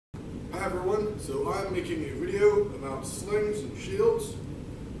Hi everyone, so I'm making a video about slings and shields.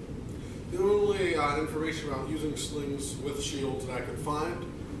 The only information about using slings with shields that I could find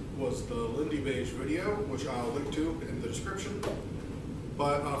was the Lindybiege video, which I'll link to in the description.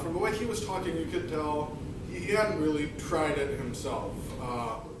 But from the way he was talking, you could tell he hadn't really tried it himself.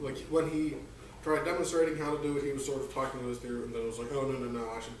 Like when he tried demonstrating how to do it, he was sort of talking to his theory, and then was like, oh no,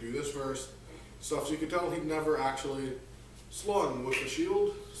 I should do this first. So you could tell he'd never actually slung with the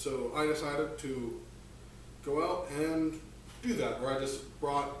shield, so I decided to go out and do that, where I just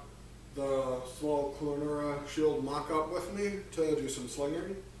brought the small Clonura shield mock-up with me to do some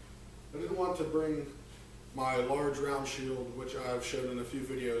slinging. I didn't want to bring my large round shield, which I've shown in a few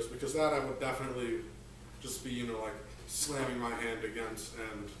videos, because that I would definitely just be, like slamming my hand against,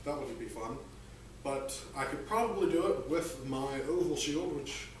 and that wouldn't be fun. But I could probably do it with my oval shield,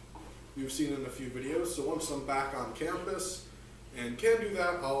 which you've seen in a few videos. So once I'm back on campus and can do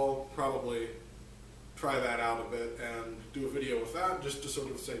that, I'll probably try that out a bit and do a video with that, just to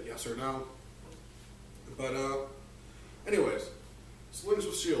sort of say yes or no. But anyways, slings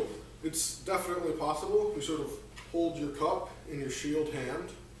with shield. It's definitely possible. You sort of hold your cup in your shield hand,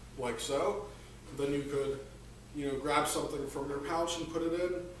 like so. Then you could, grab something from your pouch and put it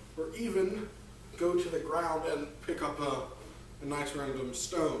in, or even go to the ground and pick up a nice random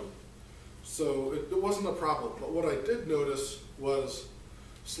stone. So it wasn't a problem, but what I did notice was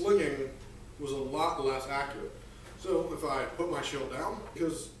slinging was a lot less accurate. So if I put my shield down,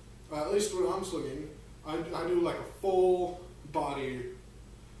 because at least when I'm slinging, I do like a full body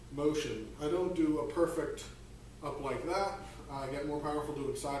motion. I don't do a perfect up like that. I get more powerful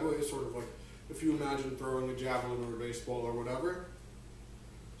doing sideways, sort of like if you imagine throwing a javelin or a baseball or whatever.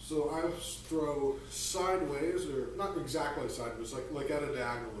 So I throw sideways, or not exactly sideways, like at a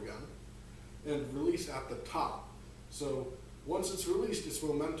diagonal again, and release at the top. So once it's released, its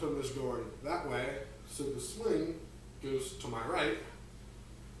momentum is going that way, so the sling goes to my right,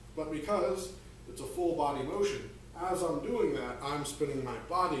 but because it's a full body motion, as I'm doing that, I'm spinning my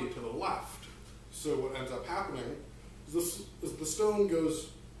body to the left. So what ends up happening is the stone goes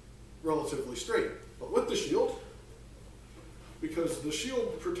relatively straight. But with the shield, because the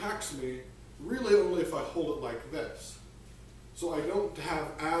shield protects me really only if I hold it like this. So I don't have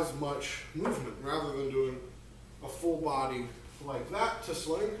as much movement. Rather than doing a full body like that to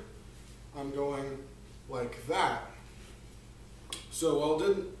sling, I'm going like that. So while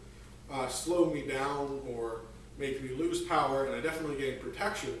it didn't slow me down or make me lose power, and I definitely gained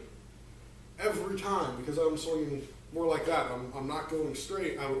protection, every time, because I'm swinging more like that, I'm not going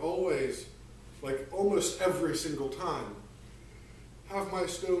straight, I would always, like almost every single time, have my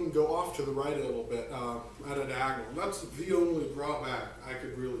stone go off to the right a little bit at a diagonal. That's the only drawback I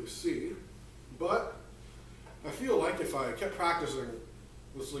could really see. But I feel like if I kept practicing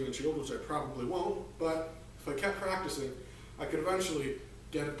with Sling and Shield, which I probably won't, but if I kept practicing, I could eventually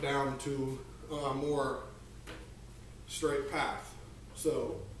get it down to a more straight path.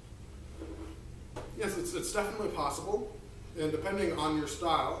 So yes, it's definitely possible, and depending on your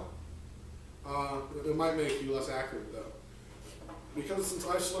style, it might make you less accurate though. Because since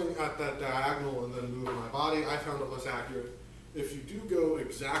I sling at that diagonal and then move my body, I found it less accurate. If you do go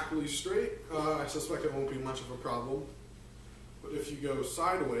exactly straight, I suspect it won't be much of a problem. But if you go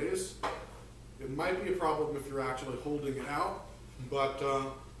sideways, it might be a problem if you're actually holding it out. But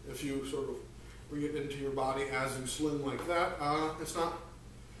if you sort of bring it into your body as you sling like that, it's not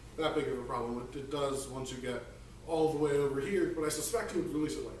that big of a problem. It does once you get all the way over here, but I suspect you would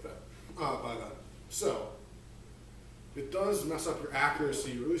release it like that by then. So it does mess up your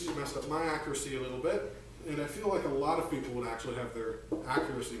accuracy, or at least you messed up my accuracy a little bit, and I feel like a lot of people would actually have their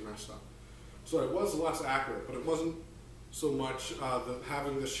accuracy messed up. So it was less accurate, but it wasn't so much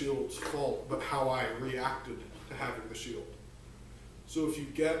having the shield's fault, but how I reacted to having the shield. So if you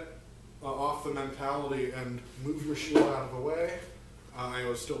get off the mentality and move your shield out of the way, it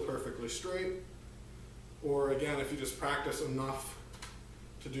was still perfectly straight. Or again, if you just practice enough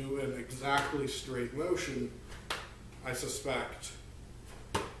to do an exactly straight motion, I suspect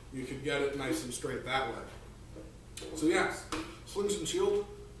you could get it nice and straight that way. So yes, Slings and Shield,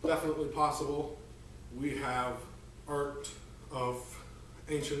 definitely possible. We have art of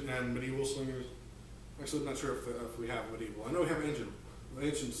ancient and medieval slingers. Actually, I'm not sure if we have medieval. I know we have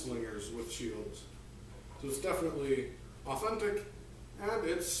ancient slingers with shields. So it's definitely authentic, and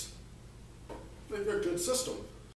it's a good system.